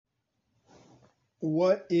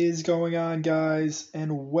What is going on, guys,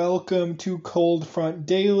 and welcome to Cold Front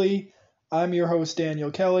Daily. I'm your host,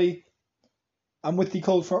 Daniel Kelly. I'm with the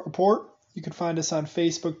Cold Front Report. You can find us on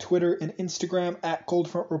Facebook, Twitter, and Instagram at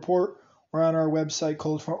Cold Front Report. We're on our website,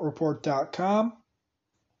 coldfrontreport.com.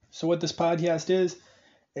 So what this podcast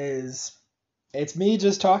is it's me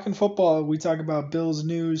just talking football. We talk about Bills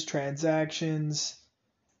news, transactions,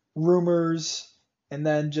 rumors, and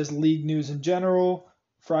then just league news in general.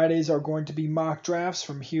 Fridays are going to be mock drafts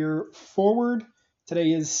from here forward.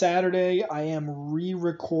 Today is Saturday. I am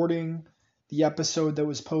re-recording the episode that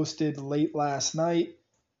was posted late last night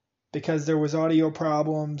because there was audio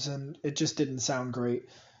problems and it just didn't sound great.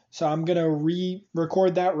 So I'm going to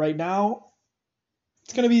re-record that right now.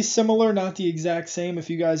 It's going to be similar, not the exact same.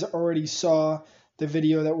 If you guys already saw the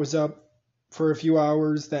video that was up for a few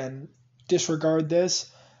hours, then disregard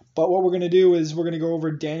this. But what we're going to do is we're going to go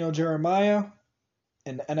over Daniel Jermiah,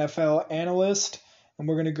 an NFL analyst, and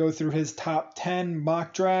we're going to go through his top 10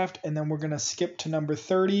 mock draft, and then we're going to skip to number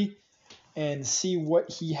 30 and see what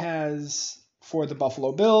he has for the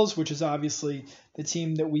Buffalo Bills, which is obviously the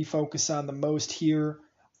team that we focus on the most here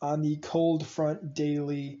on the Cold Front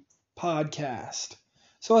Daily podcast.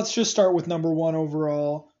 So let's just start with number 1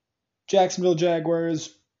 overall. Jacksonville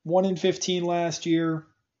Jaguars, 1-15 last year.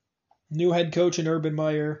 New head coach in Urban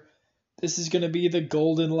Meyer. This is going to be the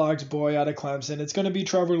golden locked boy out of Clemson. It's going to be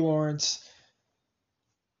Trevor Lawrence.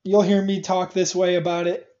 You'll hear me talk this way about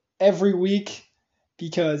it every week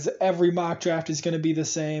because every mock draft is going to be the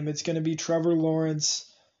same. It's going to be Trevor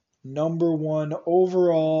Lawrence, number 1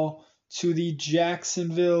 overall to the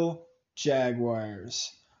Jacksonville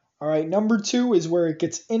Jaguars. All right, number 2 is where it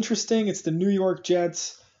gets interesting. It's the New York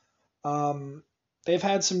Jets. They've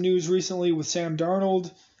had some news recently with Sam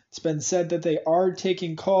Darnold. It's been said that they are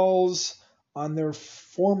taking calls on their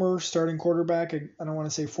former starting quarterback. I don't want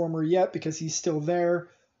to say former yet because he's still there,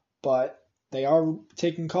 but they are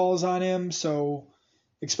taking calls on him, so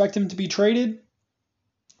expect him to be traded.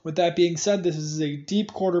 With that being said, this is a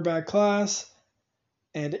deep quarterback class,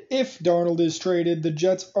 and if Darnold is traded, the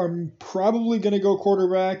Jets are probably going to go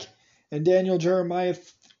quarterback, and Daniel Jeremiah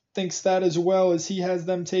thinks that as well, as he has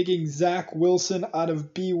them taking Zach Wilson out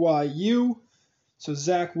of BYU. So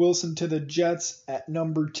Zach Wilson to the Jets at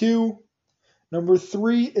number 2. Number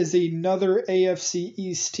 3 is another AFC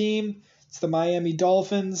East team. It's the Miami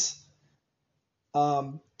Dolphins.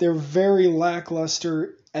 They're very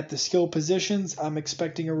lackluster at the skill positions. I'm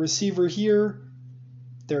expecting a receiver here.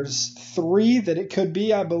 There's 3 that it could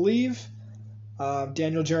be, I believe.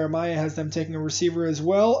 Daniel Jeremiah has them taking a receiver as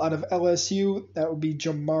well out of LSU. That would be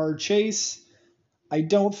Jamar Chase. I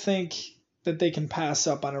don't think that they can pass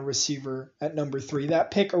up on a receiver at number 3. That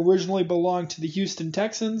pick originally belonged to the Houston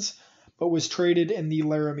Texans, but was traded in the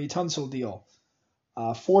Laramie Tunsil deal.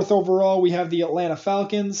 4th overall, we have the Atlanta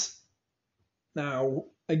Falcons. Now,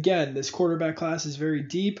 again, this quarterback class is very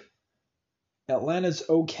deep. Atlanta's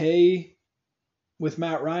okay with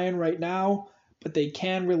Matt Ryan right now, but they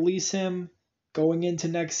can release him going into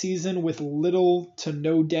next season with little to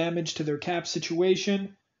no damage to their cap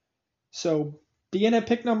situation. So, being at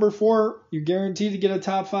pick number 4, you're guaranteed to get a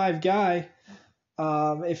top 5 guy.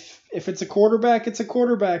 If it's a quarterback, it's a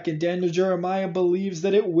quarterback, and Daniel Jeremiah believes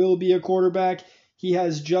that it will be a quarterback. He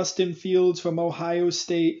has Justin Fields from Ohio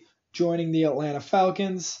State joining the Atlanta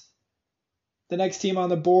Falcons. The next team on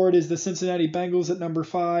the board is the Cincinnati Bengals at number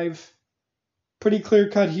 5. Pretty clear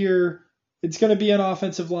cut here. It's going to be an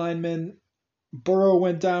offensive lineman. Burrow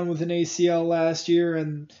went down with an ACL last year,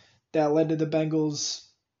 and that led to the Bengals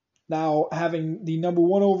now having the number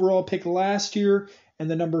 1 overall pick last year and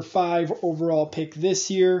the number 5 overall pick this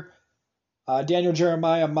year. Daniel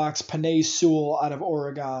Jeremiah mocks Penei Sewell out of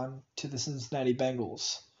Oregon to the Cincinnati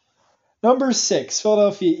Bengals. Number 6,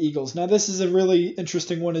 Philadelphia Eagles. Now this is a really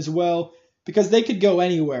interesting one as well because they could go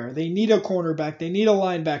anywhere. They need a cornerback. They need a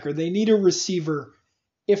linebacker. They need a receiver.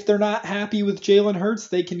 If they're not happy with Jalen Hurts,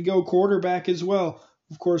 they can go quarterback as well.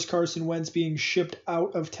 Of course, Carson Wentz being shipped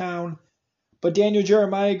out of town. But Daniel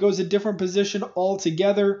Jeremiah goes a different position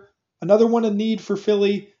altogether. Another one in need for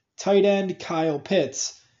Philly, tight end Kyle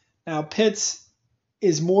Pitts. Now, Pitts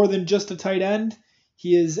is more than just a tight end.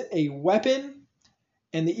 He is a weapon,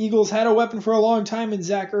 and the Eagles had a weapon for a long time in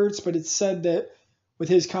Zach Ertz, but it's said that with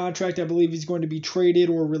his contract, I believe he's going to be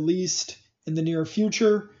traded or released in the near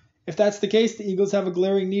future. If that's the case, the Eagles have a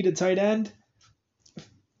glaring need at tight end.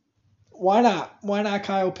 Why not? Why not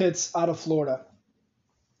Kyle Pitts out of Florida?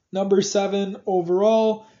 Number 7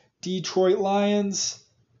 overall, Detroit Lions.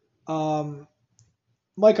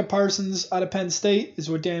 Micah Parsons out of Penn State is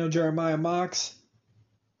what Daniel Jeremiah mocks.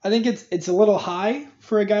 I think it's a little high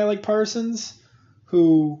for a guy like Parsons,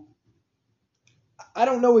 who I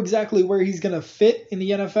don't know exactly where he's going to fit in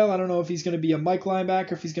the NFL. I don't know if he's going to be a Mike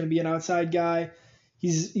linebacker, if he's going to be an outside guy.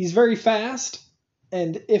 He's very fast,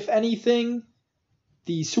 and if anything,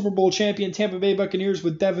 the Super Bowl champion Tampa Bay Buccaneers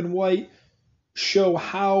with Devin White show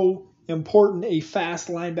how important a fast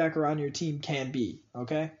linebacker on your team can be,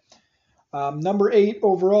 okay? Number 8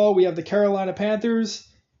 overall, we have the Carolina Panthers,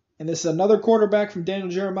 and this is another quarterback from Daniel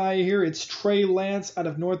Jeremiah here. It's Trey Lance out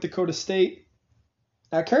of North Dakota State.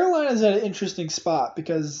 Now, Carolina's at an interesting spot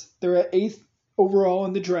because they're at 8th overall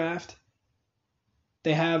in the draft.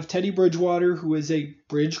 They have Teddy Bridgewater, who is a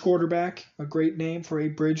bridge quarterback, a great name for a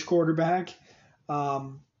bridge quarterback. I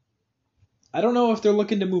don't know if they're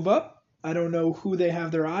looking to move up. I don't know who they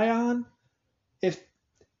have their eye on. If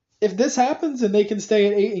this happens and they can stay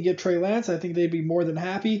at 8 and get Trey Lance, I think they'd be more than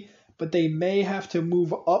happy. But they may have to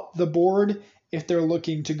move up the board if they're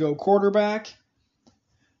looking to go quarterback.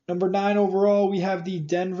 Number 9 overall, we have the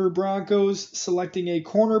Denver Broncos selecting a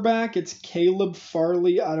cornerback. It's Caleb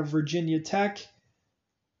Farley out of Virginia Tech.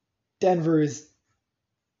 Denver is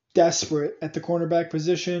desperate at the cornerback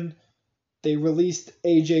position. They released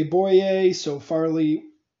A.J. Boye, so Farley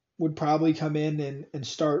would probably come in and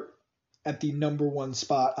start at the number 1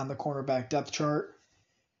 spot on the cornerback depth chart.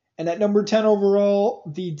 And at number 10 overall,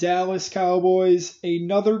 the Dallas Cowboys,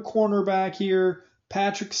 another cornerback here,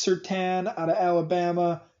 Patrick Surtain out of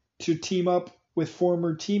Alabama, to team up with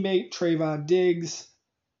former teammate Trayvon Diggs.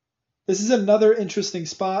 This is another interesting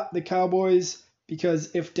spot, the Cowboys,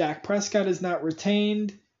 because if Dak Prescott is not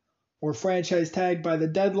retained or franchise tagged by the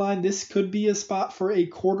deadline, this could be a spot for a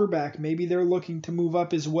quarterback. Maybe they're looking to move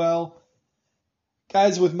up as well.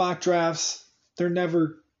 Guys, with mock drafts, they're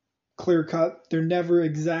never clear cut. They're never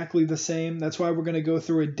exactly the same. That's why we're going to go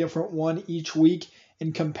through a different one each week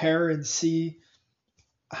and compare and see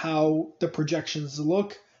how the projections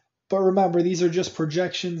look. But remember, these are just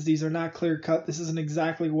projections. These are not clear cut. This isn't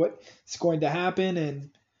exactly what is going to happen.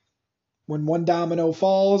 And when one domino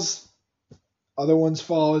falls, other ones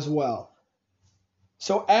fall as well.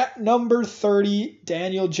 So at number 30,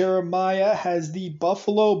 Daniel Jeremiah has the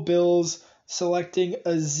Buffalo Bills selecting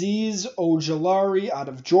Azeez Ojulari out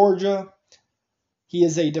of Georgia. He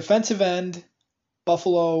is a defensive end.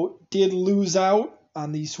 Buffalo did lose out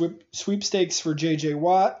on the sweepstakes for J.J.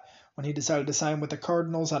 Watt when he decided to sign with the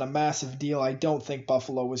Cardinals on a massive deal. I don't think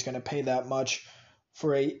Buffalo was going to pay that much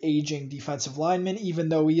for a aging defensive lineman, even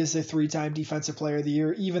though he is a 3-time Defensive Player of the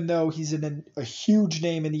Year, even though he's a huge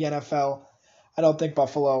name in the NFL. I don't think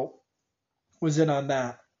Buffalo was in on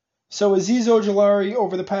that. So Azeez Ojulari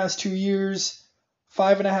over the past 2 years,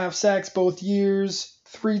 5.5 sacks both years,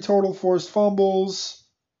 3 total forced fumbles,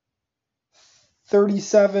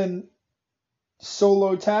 37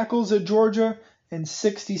 solo tackles at Georgia, and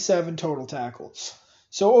 67 total tackles.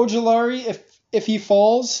 So Ojulari, if he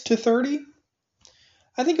falls to 30,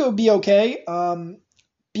 I think it would be okay.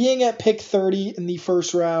 Being at pick 30 in the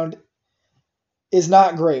first round is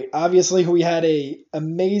not great. Obviously, we had an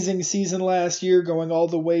amazing season last year going all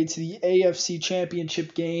the way to the AFC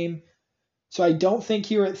Championship game. So I don't think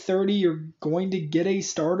here at 30 you're going to get a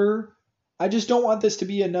starter. I just don't want this to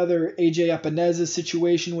be another AJ Epineza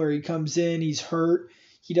situation where he comes in, he's hurt,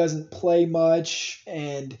 he doesn't play much,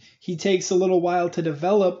 and he takes a little while to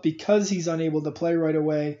develop because he's unable to play right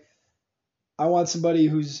away. I want somebody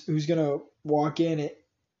who's going to walk in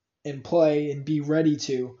and play and be ready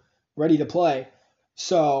to play.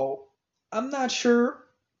 So I'm not sure.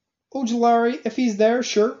 Ojulari, if he's there,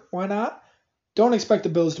 sure, why not? Don't expect the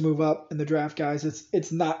Bills to move up in the draft, guys.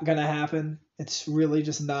 It's not gonna happen. It's really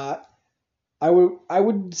just not. I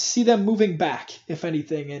would see them moving back, if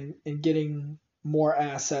anything, and getting more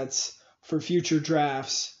assets for future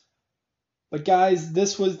drafts. But guys,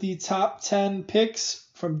 this was the top 10 picks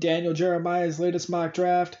from Daniel Jeremiah's latest mock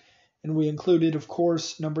draft, and we included, of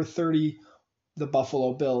course, number 30, the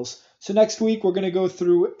Buffalo Bills. So next week, we're going to go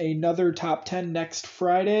through another top 10 next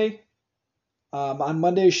Friday. On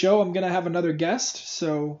Monday's show, I'm going to have another guest,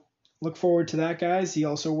 so look forward to that, guys. He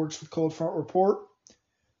also works with Cold Front Report.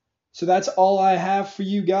 So that's all I have for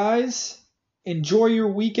you guys. Enjoy your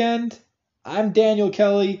weekend. I'm Daniel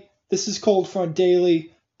Kelly. This is Cold Front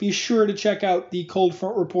Daily. Be sure to check out the Cold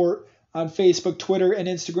Front Report on Facebook, Twitter, and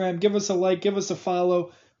Instagram. Give us a like, give us a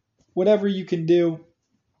follow, whatever you can do.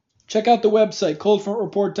 Check out the website,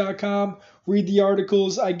 coldfrontreport.com. Read the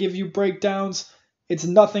articles. I give you breakdowns. It's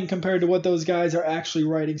nothing compared to what those guys are actually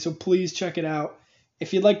writing, so please check it out.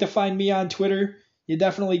 If you'd like to find me on Twitter, you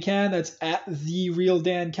definitely can. That's at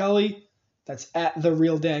 @TheRealDanKelly. That's at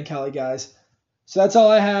 @TheRealDanKelly, guys. So that's all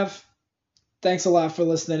I have. Thanks a lot for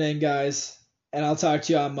listening in, guys, and I'll talk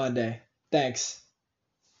to you on Monday. Thanks.